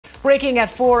Breaking at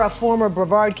 4, a former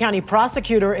Brevard County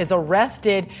prosecutor is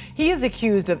arrested. He is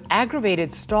accused of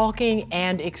aggravated stalking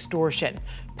and extortion.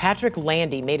 Patrick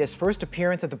Landy made his first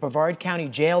appearance at the Brevard County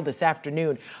Jail this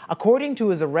afternoon. According to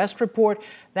his arrest report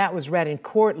that was read in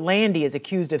court, Landy is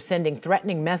accused of sending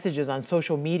threatening messages on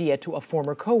social media to a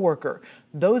former coworker.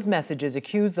 Those messages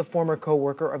accuse the former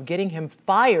coworker of getting him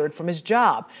fired from his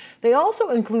job. They also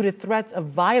included threats of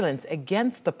violence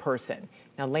against the person.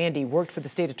 Now, Landy worked for the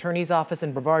state attorney's office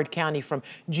in Brevard County from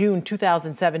June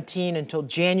 2017 until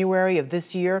January of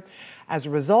this year. As a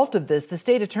result of this, the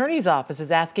state attorney's office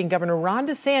is asking Governor Ron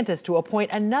DeSantis to appoint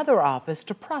another office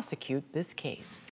to prosecute this case.